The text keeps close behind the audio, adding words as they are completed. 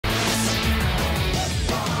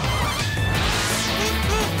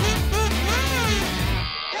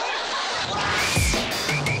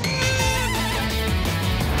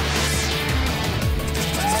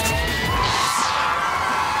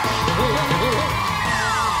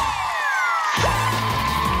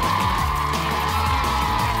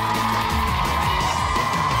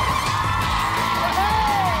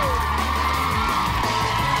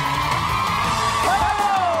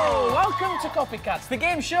the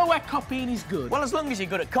game show where copying is good. Well, as long as you're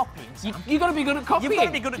good at copying. You've got to be good at copying. You've got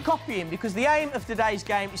to be good at copying, because the aim of today's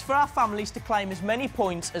game is for our families to claim as many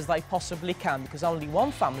points as they possibly can, because only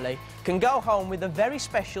one family can go home with a very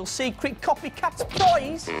special secret Copycats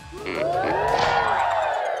prize.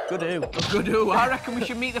 Good-oo. Good-oo. I reckon we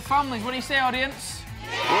should meet the families. What do you say, audience?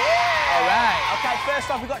 Yeah! All right. OK, first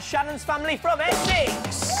off, we've got Shannon's family from Essex.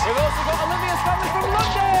 We've also got Olivia's family from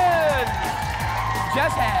London.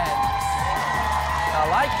 Jazz hands. I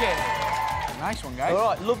like it. Nice one, guys. All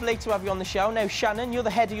right, lovely to have you on the show. Now, Shannon, you're the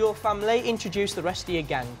head of your family. Introduce the rest of your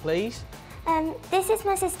gang, please. This is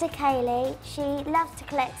my sister Kaylee. She loves to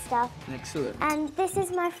collect stuff. Excellent. And this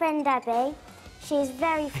is my friend Abby. She's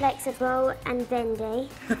very flexible and bendy.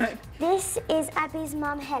 This is Abby's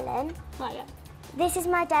mum, Helen. Hiya. This is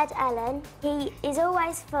my dad, Alan. He is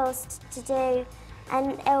always forced to do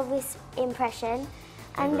an Elvis impression.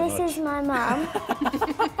 And this is my mum.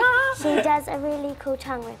 She does a really cool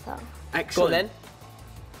tongue ripper. Excellent. Go on, then.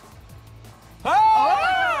 Oh!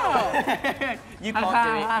 You can't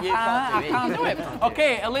do it. You I can't do it. can't do it.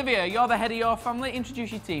 OK, Olivia, you're the head of your family.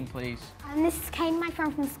 Introduce your team, please. This is Kane, my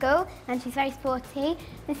friend from school, and she's very sporty.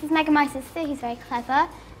 This is Megan, my sister, who's very clever.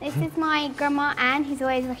 This is my grandma, Anne, who's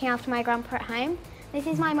always looking after my grandpa at home. This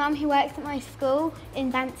is my mum, who works at my school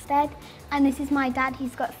in Banstead. And this is my dad,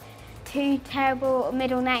 who's got 2 terrible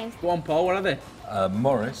middle names. Go on, Paul, what are they?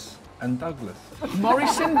 Morris and Douglas.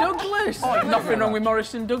 Morris and Douglas. Oh, nothing wrong with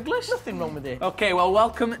Morris and Douglas. Nothing wrong with it. OK, well,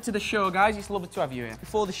 welcome to the show, guys. It's lovely to have you here.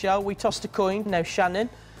 Before the show, we tossed a coin. Now, Shannon,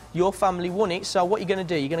 your family won it, so what are you going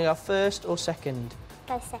to do? You're going to go first or second?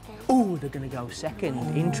 Go second. Oh, they're going to go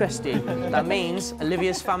second. Interesting. That means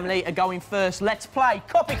Olivia's family are going first. Let's play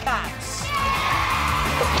Copycats.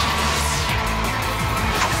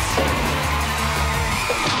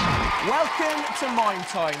 Welcome to Mime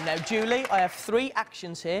Time. Now, Julie, I have 3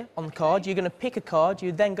 actions here on the card. You're going to pick a card.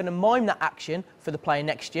 You're then going to mime that action for the player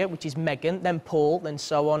next year, which is Megan, then Paul, then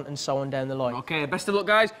so on and so on down the line. OK, best of luck,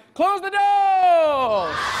 guys. Close the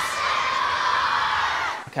doors!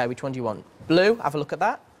 OK, which one do you want? Blue, have a look at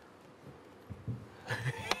that.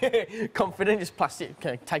 Confident, just plastic.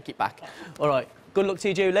 OK, take it back. All right, good luck to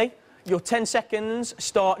you, Julie. Your 10 seconds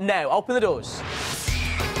start now. Open the doors.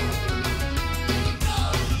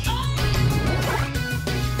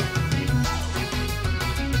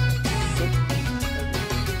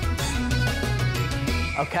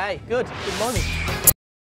 OK, good. Good morning.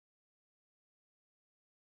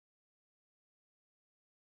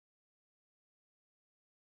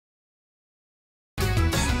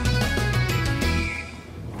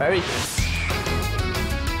 Very good.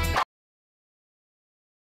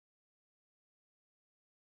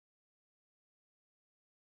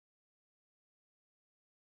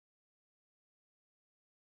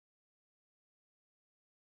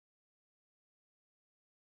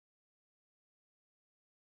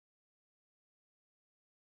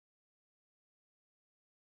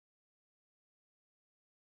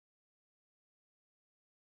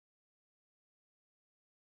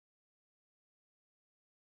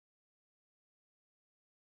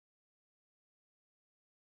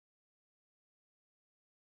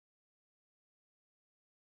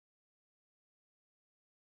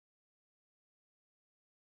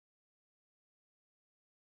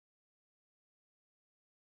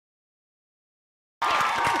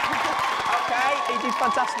 You did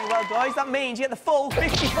fantastically well, guys. That means you get the full 50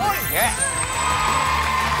 points. Yeah.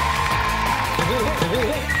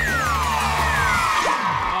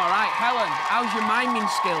 All right, Helen, how's your miming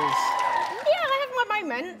skills? Yeah, I have my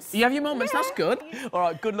moments. You have your moments, that's good. All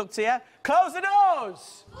right, good luck to you. Close the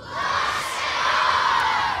doors!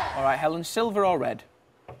 All right, Helen, silver or red?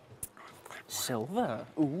 Silver.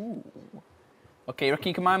 Ooh. OK, you reckon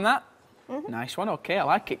you can mime that? Mm-hmm. Nice one, OK, I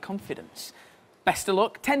like it. Confidence. Best of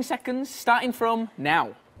luck. 10 seconds, starting from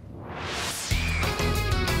now.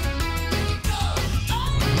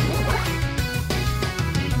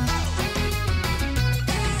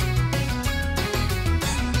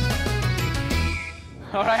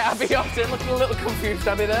 All right, Abby, your turn. Looking a little confused,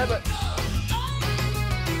 Abby, there, but...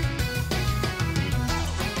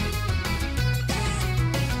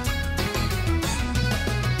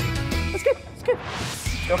 That's good, that's good.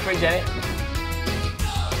 Go for it, Jenny.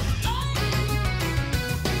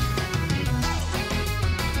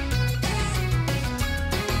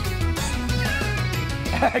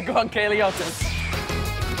 Go on, Kaylee, your turn.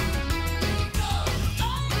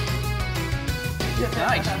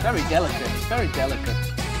 Nice, very delicate, very delicate.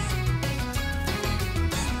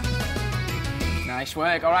 Nice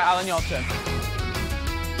work. All right, Alan, your turn.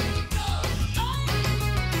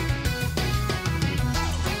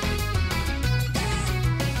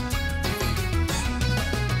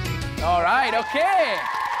 All right, OK.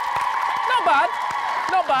 Not bad,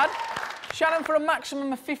 not bad. Shannon, for a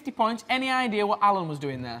maximum of 50 points, any idea what Alan was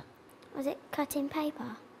doing there? Was it cutting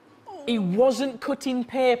paper? He wasn't cutting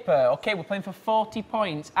paper. OK, we're playing for 40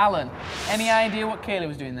 points. Alan, any idea what Kaylee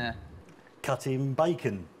was doing there? Cutting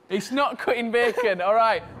bacon. It's not cutting bacon. All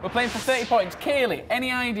right, we're playing for 30 points. Kaylee, any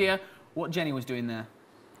idea what Jenny was doing there?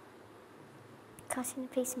 Cutting a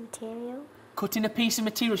piece of material. Cutting a piece of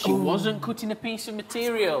material. She wasn't cutting a piece of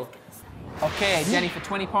material. OK, Jenny, for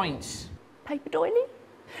 20 points. Paper doily?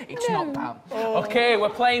 It's not that. OK, we're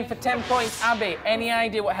playing for 10 points. Abby, any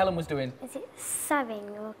idea what Helen was doing? Is it sewing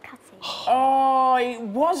or cutting? Oh, it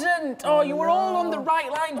wasn't. Oh, you were all on the right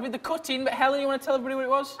lines with the cutting, but Helen, you want to tell everybody what it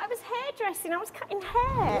was? I was hairdressing, I was cutting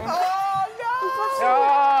hair.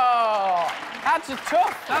 Oh, that's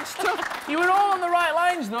tough. That's tough. You were all on the right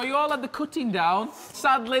lines, though. You all had the cutting down.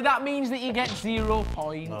 Sadly, that means that you get 0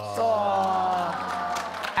 points.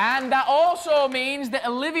 And that also means that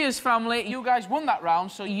Olivia's family, you guys won that round,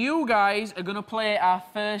 so you guys are going to play our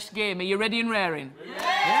first game. Are you ready and raring?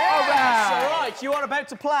 Yeah! All right, you are about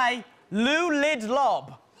to play Lou Lid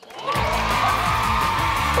Lob.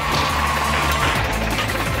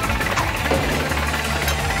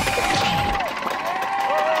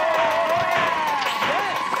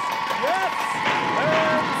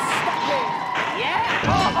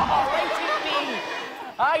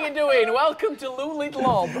 How you doing? Welcome to Lou Lid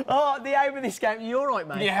Lob. Oh, the aim of this game, you're all right,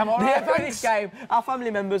 mate. Yeah, I'm all the right, aim of this game, our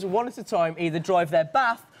family members, one at a time, either drive their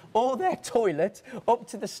bath or their toilet up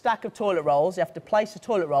to the stack of toilet rolls. They have to place a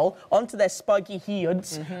toilet roll onto their spiky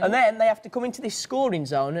heads, and then they have to come into this scoring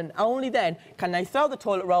zone, and only then can they throw the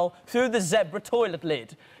toilet roll through the zebra toilet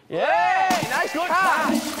lid. Yeah, nice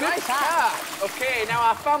catch. Nice catch. OK, now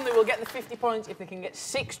our family will get the 50 points if they can get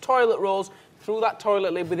 6 toilet rolls through that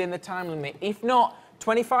toilet lid within the time limit. If not,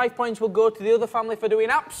 25 points will go to the other family for doing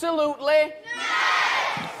absolutely...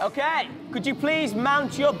 No! OK, could you please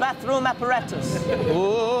mount your bathroom apparatus?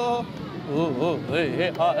 Woo!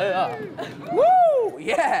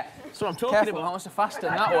 Yeah! That's what I'm talking about. That was faster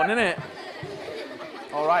than that one, isn't it?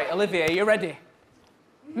 All right, Olivia, are you ready?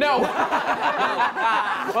 No!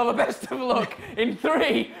 Well, the best of luck. In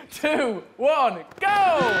 3, 2, 1, go!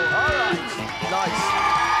 All right. Nice.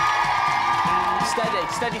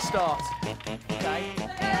 Steady start. Okay.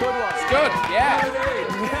 Good one. Good, yeah.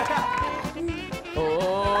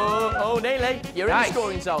 Oh, nearly. You're in the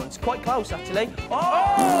scoring zone. It's quite close, actually.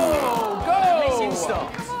 Oh, go! Missing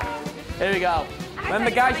start. Here we go.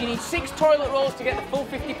 Remember, guys, you need 6 toilet rolls to get the full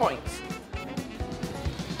 50 points.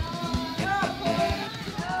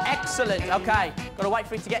 Excellent. Okay. Got to wait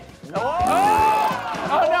for it to get... Oh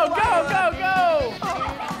no, go!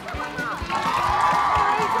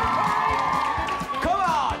 Come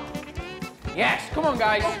on! Yes, come on,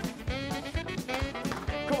 guys.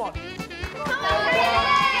 Come on.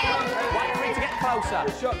 Wait for it to get closer.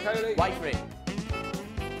 Good shot, Kaylee. Wait for it.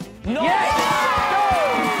 No! Yes! Go!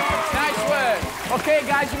 Nice work. OK,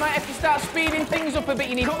 guys, you might have to start speeding things up a bit.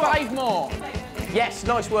 You need 5 more. Yes,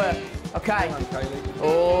 nice work. OK. Come on, Kaylee.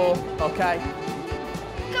 Oh, OK.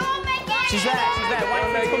 Go on, Megan! She's there.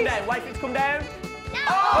 Wait for it to come down.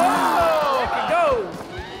 Oh, go!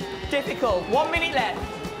 Difficult. 1 minute left.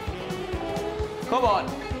 Come on.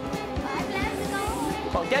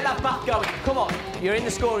 Come on, get that back going. Come on. You're in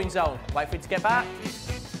the scoring zone. Wait for it to get back.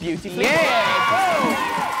 Beautifully. Yeah,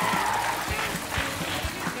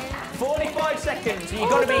 go! 45 seconds. You've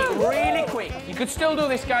got to be really quick. You could still do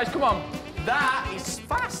this, guys. Come on. That is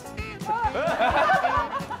fast.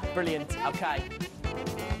 Brilliant. OK.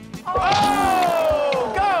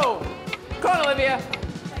 Oh, go! Come on, Olivia.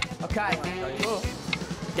 OK.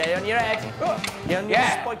 Get it on your head. Get on your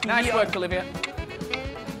spiky nice heel. work, Olivia.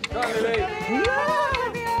 Go on, Lily.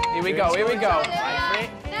 Here we go. Wait for it.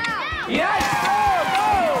 Yes! Go!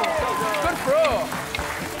 Good throw.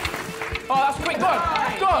 Oh, that's quick. Go on.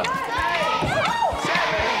 Go on.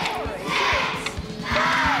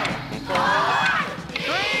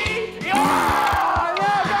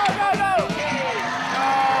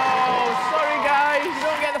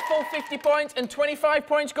 50 points and 25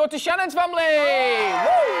 points go to Shannon's family. Woo!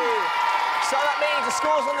 So that means the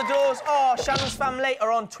scores on the doors are Shannon's family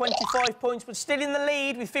are on 25 points, but still in the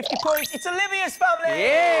lead with 50 points. It's Olivia's family.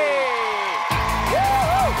 Yay!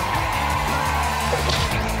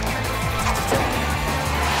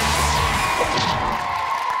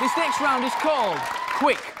 This next round is called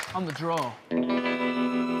Quick on the Draw.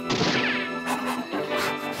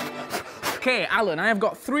 OK, Alan, I have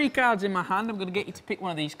got 3 cards in my hand. I'm going to get you to pick one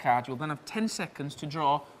of these cards. You'll then have 10 seconds to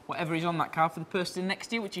draw whatever is on that card for the person next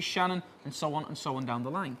to you, which is Shannon, and so on down the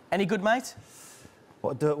line. Any good, mate?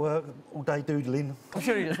 What, dirt work? All day doodling? I'm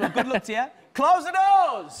sure he does. Well, good luck to you. Close the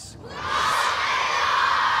doors!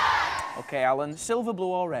 OK, Alan, silver, blue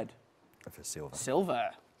or red? For silver. Silver.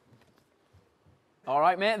 All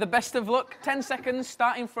right, mate, the best of luck. 10 seconds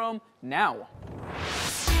starting from now.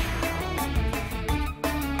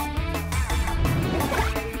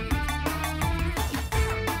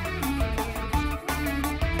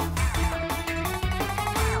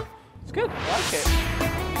 It's good, I like it.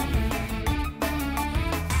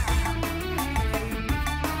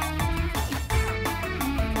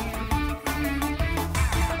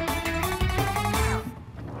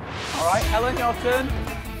 All right, Helen, your turn.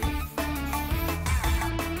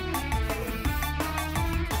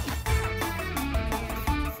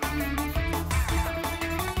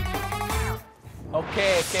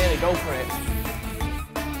 OK, Kaylee, go for it.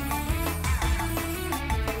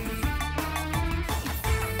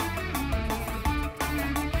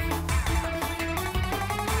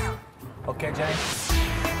 OK, Jenny.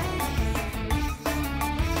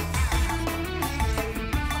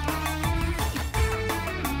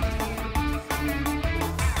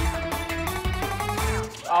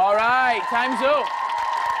 All right, time's up.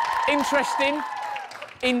 Interesting.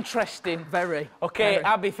 Interesting. Very. OK, Very.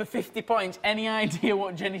 Abby, for 50 points, any idea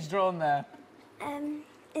what Jenny's drawn there?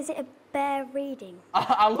 Is it a bear reading?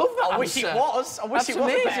 I love that I wish it was. I wish That's it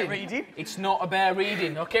was a bear amazing. reading. It's not a bear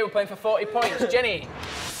reading. OK, we're playing for 40 points. Jenny,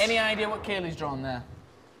 any idea what Kaylee's drawn there?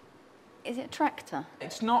 Is it a tractor?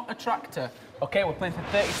 It's not a tractor. OK, we're playing for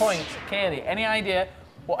 30 points. Kaylee, any idea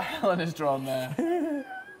what Helen has drawn there?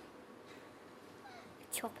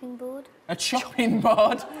 Chopping board. A chopping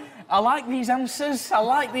board. I like these answers. I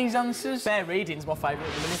like these answers. Bear reading's my favourite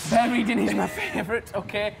at the minute. Bear reading is my favourite.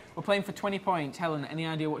 OK, we're playing for 20 points. Helen, any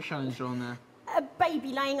idea what Shannon's drawn there? A baby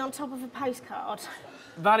laying on top of a postcard.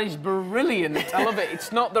 That is brilliant. I love it.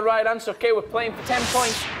 It's not the right answer. OK, we're playing for 10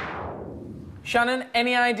 points. Shannon,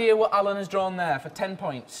 any idea what Alan has drawn there for 10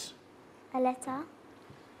 points? A letter.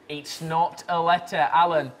 It's not a letter.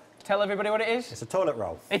 Alan, tell everybody what it is. It's a toilet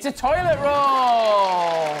roll. It's a toilet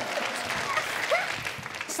roll.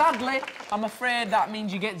 Sadly, I'm afraid that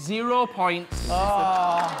means you get 0 points.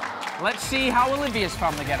 Oh. Let's see how Olivia's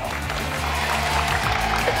family get on.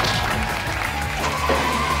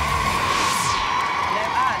 Now,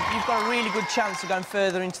 Anne, you've got a really good chance of going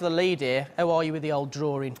further into the lead here. How are you with the old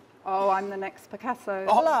drawing? Oh, I'm the next Picasso.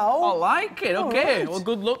 Oh, hello. I like it. OK. Right. Well,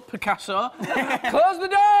 good luck, Picasso. Close the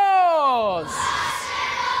doors.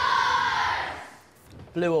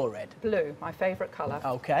 Blue or red? Blue, my favourite colour.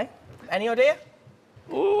 OK. Any idea?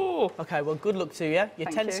 Ooh. OK, well, good luck to you. Your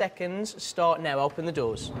Thank 10 you. seconds start now. Open the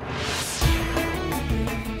doors.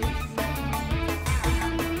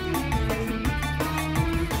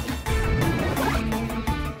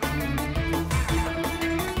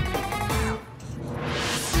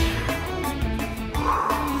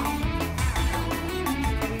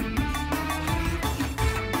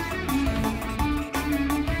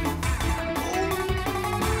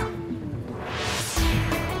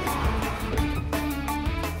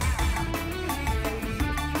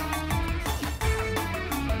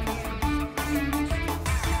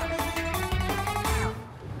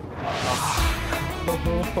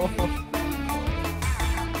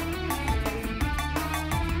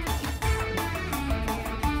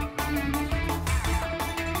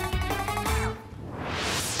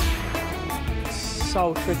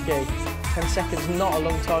 So tricky. 10 seconds, not a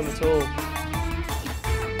long time at all.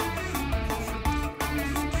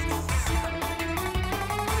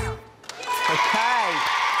 OK.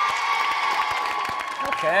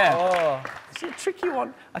 OK. Oh, it's a tricky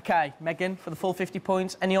one. OK, Megan, for the full 50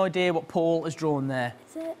 points, any idea what Paul has drawn there?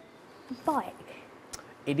 Is it a bike?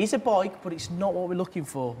 It is a bike, but it's not what we're looking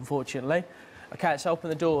for, unfortunately. OK, let's open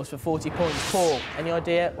the doors for 40 points. Paul, any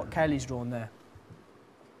idea what Kaylee's drawn there?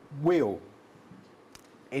 Wheel.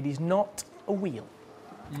 It is not a wheel.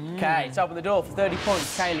 OK, let's open the door for 30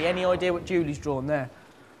 points. Kaylee, any idea what Julie's drawn there?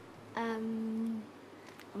 A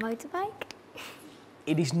motorbike?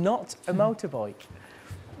 It is not a motorbike.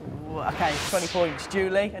 OK, 20 points.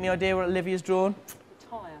 Julie, any idea what Olivia's drawn?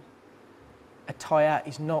 Tyre. A tyre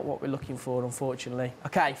is not what we're looking for, unfortunately.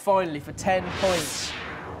 OK, finally, for 10 points.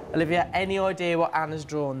 Olivia, any idea what Anna's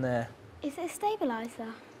drawn there? Is it a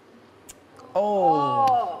stabiliser?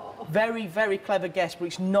 Oh, very, very clever guess, but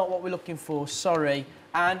it's not what we're looking for. Sorry.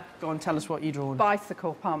 Anne, go on, tell us what you're drawing.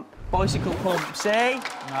 Bicycle pump. Bicycle pump, see?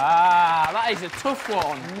 Ah, that is a tough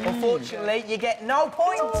one. Unfortunately, you get no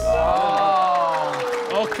points.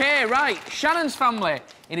 Oh. OK, right. Shannon's family,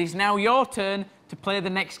 it is now your turn to play the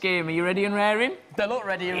next game. Are you ready and raring? They look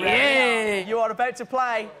ready and ready. Yeah. You are about to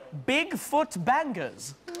play Bigfoot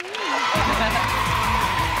Bangers.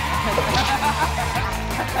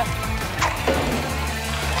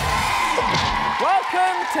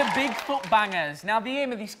 to Bigfoot Bangers. Now, the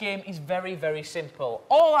aim of this game is very, very simple.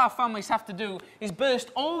 All our families have to do is burst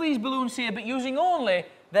all these balloons here, but using only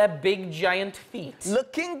their big, giant feet.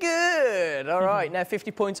 Looking good. All right, now 50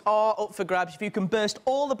 points are up for grabs if you can burst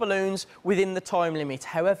all the balloons within the time limit.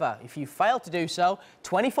 However, if you fail to do so,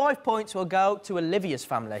 25 points will go to Olivia's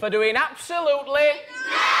family. For doing absolutely...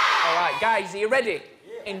 All right, guys, are you ready?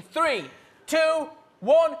 Yeah. In 3, 2,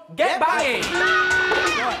 1, get banging!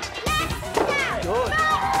 Good.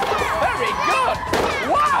 Very good!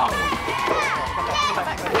 Wow!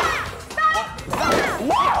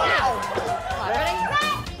 Wow!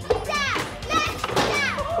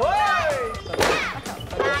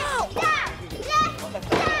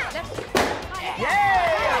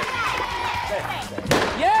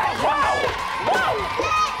 Yeah! Wow! Wow!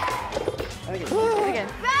 Again.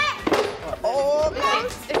 Oh,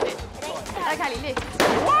 Okay, lift.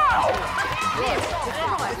 Wow!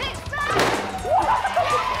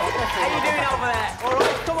 how you doing over there? All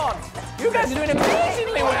right, come on. You guys are doing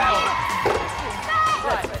amazingly well!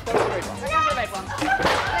 Right.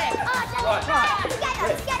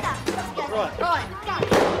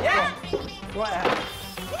 Yeah.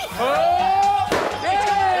 Oh!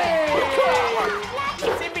 Yay!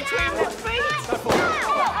 It's in between the feet.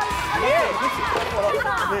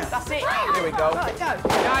 That's it. Here we go. Right, go.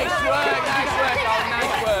 Nice work, Colin,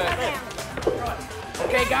 nice work.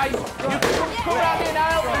 Okay, guys, you can come around here and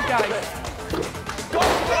help me, guys.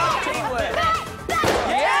 Teamwork.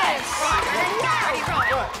 Yes!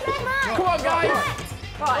 Come on, guys.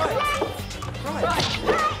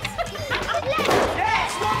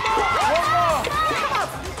 Yes, one more.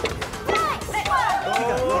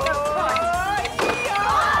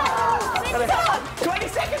 20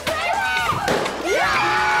 seconds.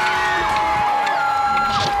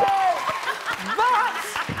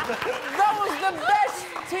 That was the best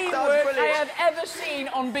teamwork I have ever seen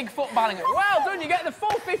on Bigfoot Bangers. Well done, you get the full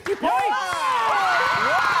 50 points.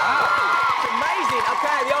 Amazing.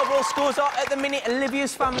 Okay, the overall scores are at the minute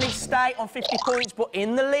Olivia's family stay on 50 points, but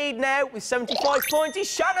in the lead now with 75 points is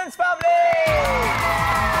Shannon's family.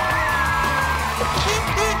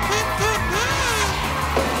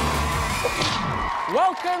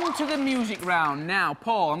 Welcome to the music round. Now,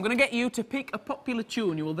 Paul, I'm going to get you to pick a popular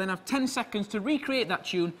tune. You will then have 10 seconds to recreate that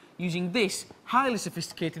tune using this highly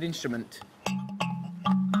sophisticated instrument.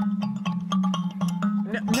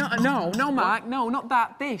 No, Mark. No, not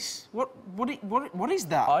that. This. What is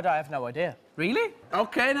that? I have no idea. Really?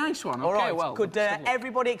 Okay, nice one. All okay, right, well. could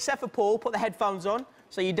everybody except for Paul put the headphones on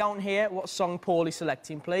so you don't hear what song Paul is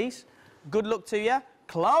selecting, please? Good luck to you.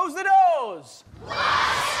 Close the doors.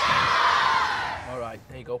 All right,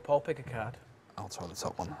 there you go, Paul. Pick a card. I'll try the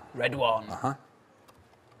top one. Red one.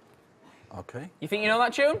 Okay. You think you know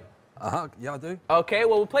that tune? Yeah, I do. Okay,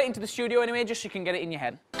 well, we'll play it into the studio anyway, just so you can get it in your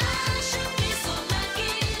head.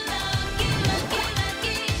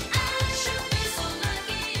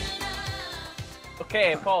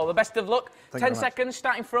 Okay, Paul, the best of luck. Thank you 10 very much. seconds,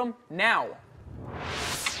 starting from now.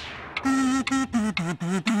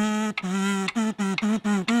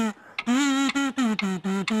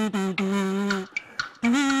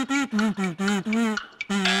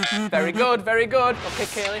 Very good, very good. Okay,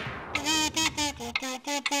 Kaylee.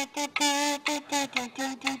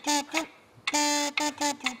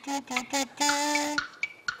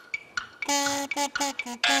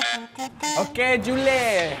 Okay,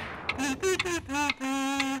 Julie.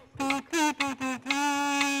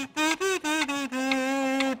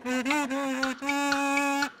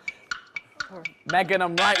 Megan,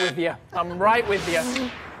 I'm right with you. I'm right with you.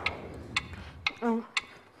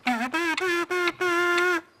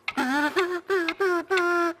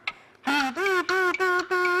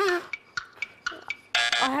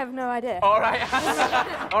 I have no idea. All right.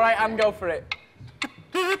 All right, Anne, go for it.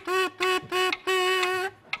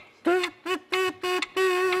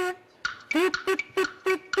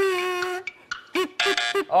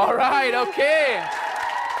 All right, okay.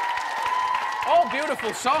 Oh,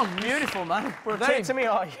 beautiful song. Beautiful, man. Very Take to me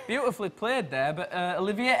eye. Beautifully played there, but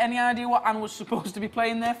Olivia, any idea what Anne was supposed to be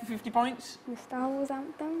playing there for 50 points? The Star Wars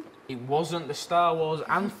anthem. It wasn't the Star Wars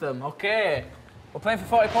anthem. Okay. We're playing for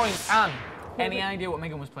 40 points. Anne, any idea what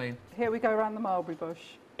Megan was playing? Here we go around the mulberry bush.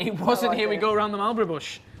 It wasn't No Here We idea. Go Around the Mulberry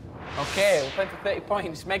Bush. Okay, we're playing for 30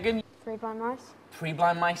 points. Megan? 3 blind mice. 3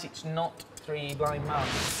 blind mice. It's not 3 blind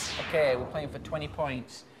mice. Okay, we're playing for 20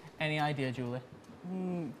 points. Any idea, Julie?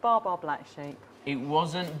 Bar Black Sheep. It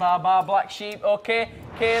wasn't Bar Black Sheep. Okay,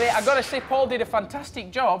 Kaylee, I've got to say Paul did a fantastic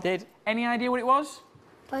job. Did. Any idea what it was?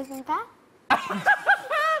 Postman Pat.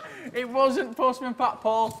 It wasn't Postman Pat,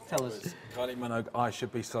 Paul. Tell us. Kylie Minogue, I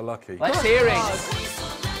Should Be So Lucky. Let's hear it.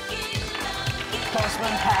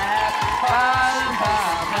 Postman Pat.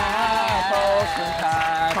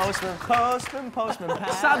 Postman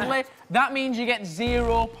Pat. Sadly, that means you get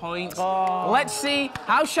 0 points. Oh. Let's see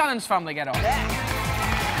how Shannon's family get on. All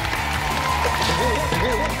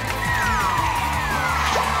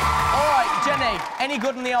right, Jenny, any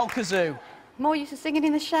good in the old kazoo? More used to singing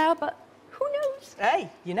in the shower, but who knows? Hey,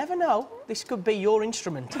 you never know. This could be your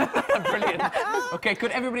instrument. Brilliant. OK,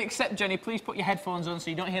 could everybody except Jenny please put your headphones on so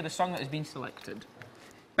you don't hear the song that has been selected?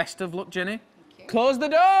 Best of luck, Jenny. Close the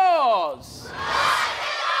doors!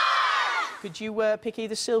 Could you pick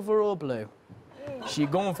either silver or blue? She's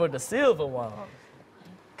going for the silver one.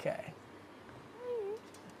 OK.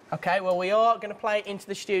 OK, well, we are going to play it into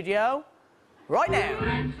the studio right now.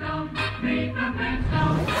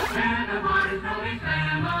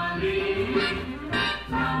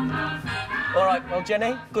 All right, well,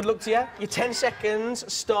 Jenny, good luck to you. Your 10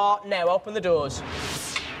 seconds start now. Open the doors.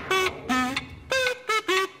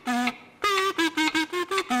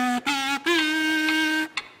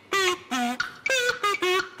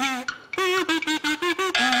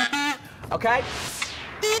 OK.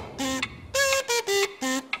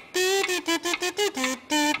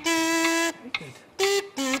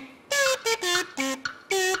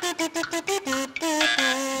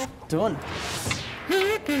 Done. All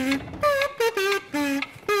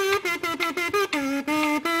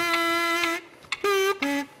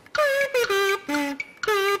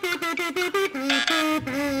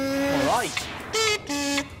right.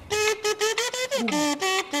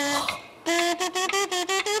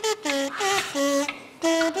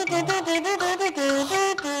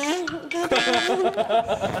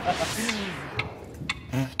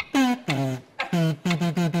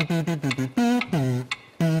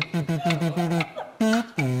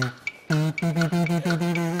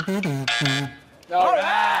 All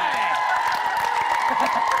right.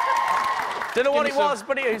 Don't know what it was,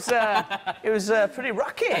 but it was pretty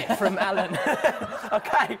rocky from Alan.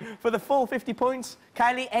 OK, for the full 50 points,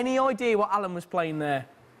 Kylie, any idea what Alan was playing there?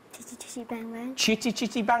 Chitty Chitty Bang Bang. Chitty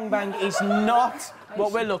Chitty Bang Bang is not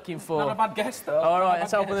what we're looking for. Not a bad guess, though. All right,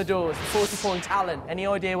 let's open the doors. 40 points. Alan, any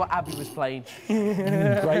idea what Abby was playing?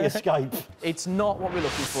 Great Escape. It's not what we're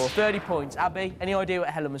looking for. 30 points. Abby, any idea what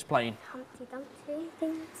Helen was playing? Humpty Dumpty,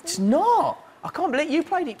 things. It's not. I can't believe you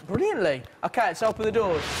played it brilliantly. OK, let's open the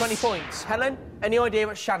doors. 20 points. Helen, any idea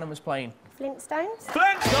what Shannon was playing? Flintstones.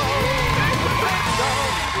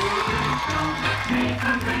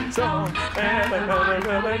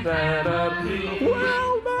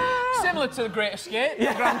 Similar to the Great Escape,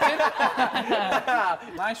 granted.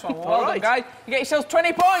 Nice one. Well done, guys. You get yourselves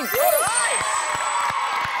 20 points.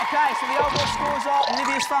 OK, so the overall scores are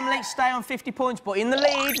Olivia's family stay on 50 points, but in the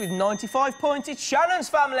lead with 95 points, it's Shannon's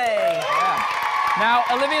family. Yeah. Now,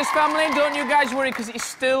 Olivia's family, don't you guys worry, because it's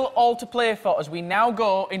still all to play for as we now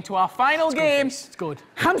go into our final game. It's good.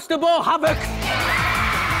 Hamster Ball Havoc.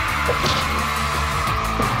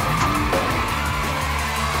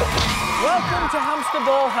 Welcome to Hamster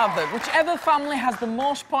Ball Havoc. Whichever family has the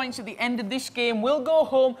most points at the end of this game will go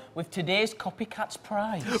home with today's Copycats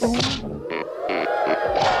prize.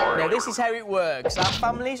 Now, this is how it works. Our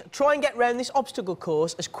families try and get round this obstacle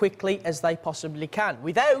course as quickly as they possibly can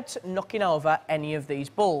without knocking over any of these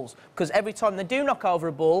balls, because every time they do knock over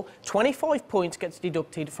a ball, 25 points gets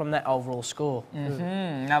deducted from their overall score.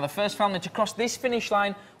 Now, the first family to cross this finish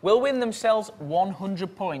line will win themselves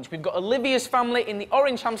 100 points. We've got Olivia's family in the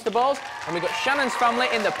orange hamster balls, and we've got Shannon's family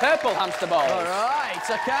in the purple hamster balls. All right,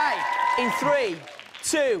 OK. In 3,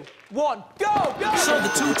 2, 1, go, go! So the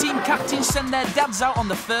two team captains send their dads out on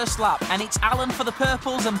the first lap, and it's Alan for the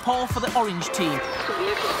purples and Paul for the orange team.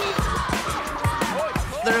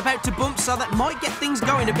 They're about to bump, so that might get things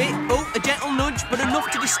going a bit. Oh, a gentle nudge, but enough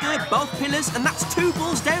to disturb both pillars, and that's 2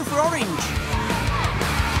 balls down for orange.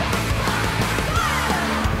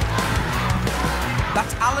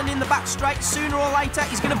 That's Alan in the back straight. Sooner or later,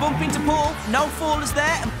 he's going to bump into Paul. No fallers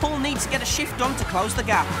there, and Paul needs to get a shift on to close the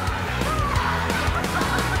gap.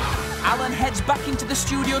 Alan heads back into the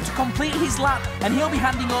studio to complete his lap, and he'll be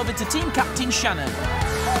handing over to team captain Shannon.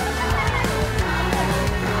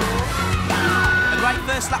 A great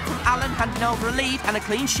first lap from Alan, handing over a lead and a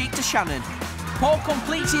clean sheet to Shannon. Paul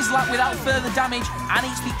completes his lap without further damage, and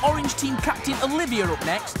it's the orange team captain Olivia up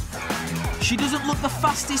next. She doesn't look the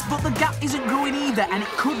fastest, but the gap isn't growing either, and it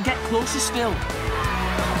could get closer still.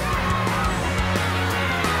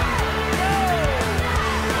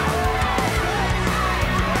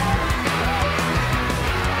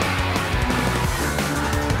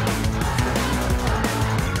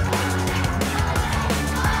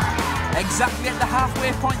 Exactly at the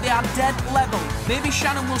halfway point, they are dead level. Maybe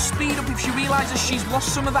Shannon will speed up if she realises she's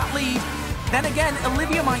lost some of that lead. Then again,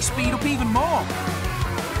 Olivia might speed up even more.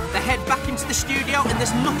 They head back into the studio and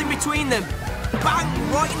there's nothing between them. Bang!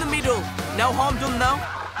 Right in the middle. No harm done though.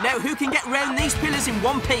 Now who can get round these pillars in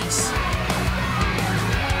one piece?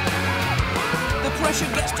 The pressure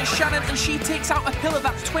gets to Shannon and she takes out a pillar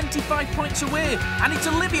that's 25 points away. And it's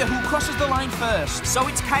Olivia who crosses the line first. So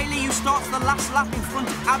it's Kaylee who starts the last lap in front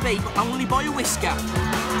of Abby, but only by a whisker.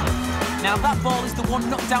 Now that ball is the one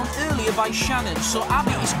knocked down earlier by Shannon, so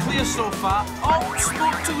Abby is clear so far. Oh,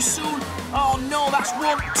 spoke too soon. Oh no, that's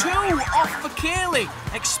 1-2 off for Kaylee.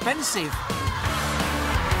 Expensive.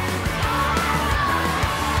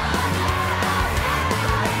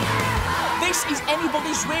 This is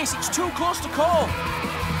anybody's race, it's too close to call.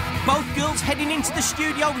 Both girls heading into the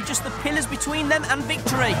studio with just the pillars between them and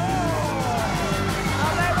victory.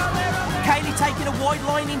 Kaylee taking a wide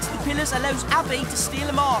line into the pillars allows Abby to steal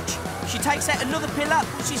a march. She takes out another pillar,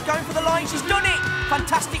 but she's going for the line, she's done it!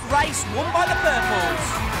 Fantastic race, won by the purples.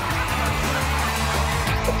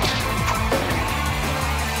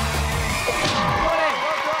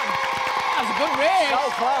 Good race.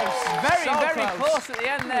 So close. Very close at the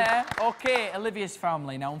end there. OK, Olivia's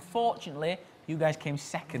family. Now, unfortunately, you guys came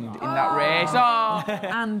second in that race. Oh,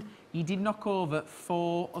 and you did knock over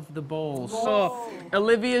 4 of the balls. So,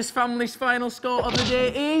 Olivia's family's final score of the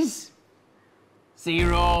day is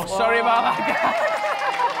 0. Sorry about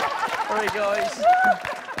that, guys. Sorry,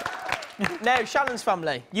 guys. Now, Shannon's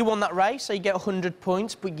family, you won that race, so you get 100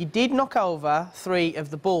 points, but you did knock over 3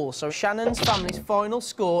 of the balls. So Shannon's family's final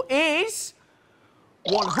score is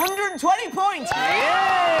 120 points. Yay!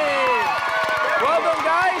 Well done,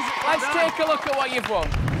 guys. Let's take a look at what you've won.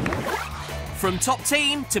 From top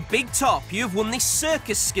team to big top, you've won this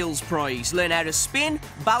circus skills prize. Learn how to spin,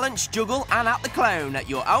 balance, juggle and act the clown at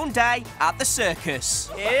your own day at the circus.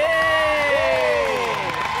 Yay!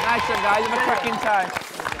 Nice one, guys. Have a cracking time.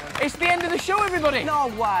 It's the end of the show, everybody. No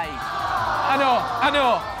way. I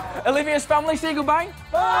know. Olivia's family, say goodbye.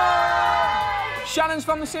 Bye. Shannon's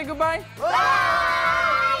family, say goodbye.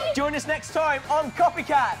 Bye. Join us next time on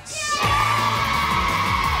Copycats.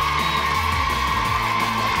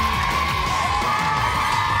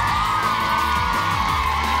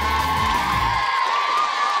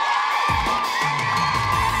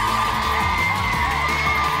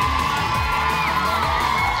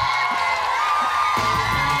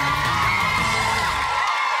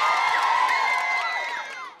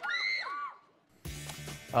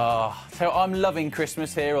 So I'm loving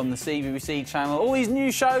Christmas here on the CBBC channel. All these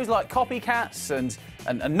new shows like Copycats and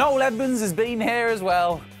Noel Edmonds has been here as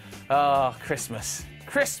well. Christmas.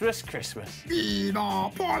 Christmas, Christmas.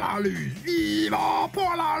 Viva pour la luz! Viva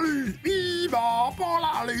pour la luz! Viva pour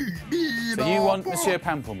la luz! Viva. So you want Monsieur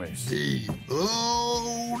Pamplemousse?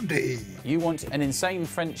 Oh, dear. You want an insane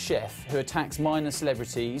French chef who attacks minor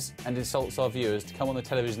celebrities and insults our viewers to come on the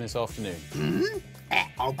television this afternoon?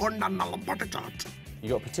 You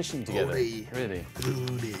got a petition together? Really?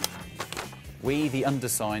 We, the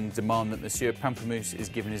undersigned, demand that Monsieur Pamplemousse is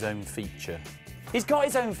given his own feature. He's got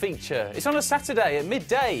his own feature. It's on a Saturday at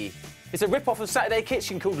midday. It's a rip-off of Saturday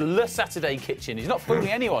Kitchen called Le Saturday Kitchen. He's not fooling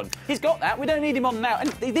anyone. He's got that. We don't need him on now.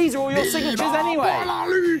 And these are all your signatures anyway.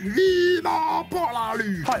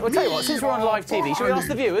 Right, well, tell you what, since we're on live TV, shall we ask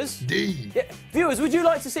the viewers? Yeah. Viewers, would you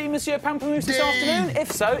like to see Monsieur Pamplemousse this afternoon?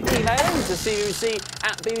 If so, email him to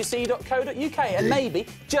cbbc@bbc.co.uk and maybe,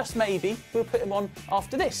 just maybe, we'll put him on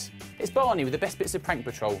after this. It's Barney with the best bits of Prank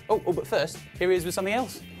Patrol. Oh, but first, here he is with something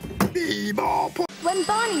else. When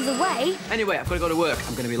Barney's away... Anyway, I've got to go to work.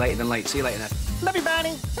 I'm going to be later than late. See you later, Ned. Love you,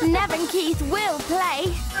 Barney. Nev and Keith will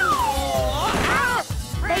play.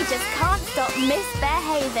 They just can't stop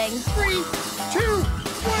misbehaving. 3, 2,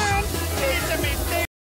 1...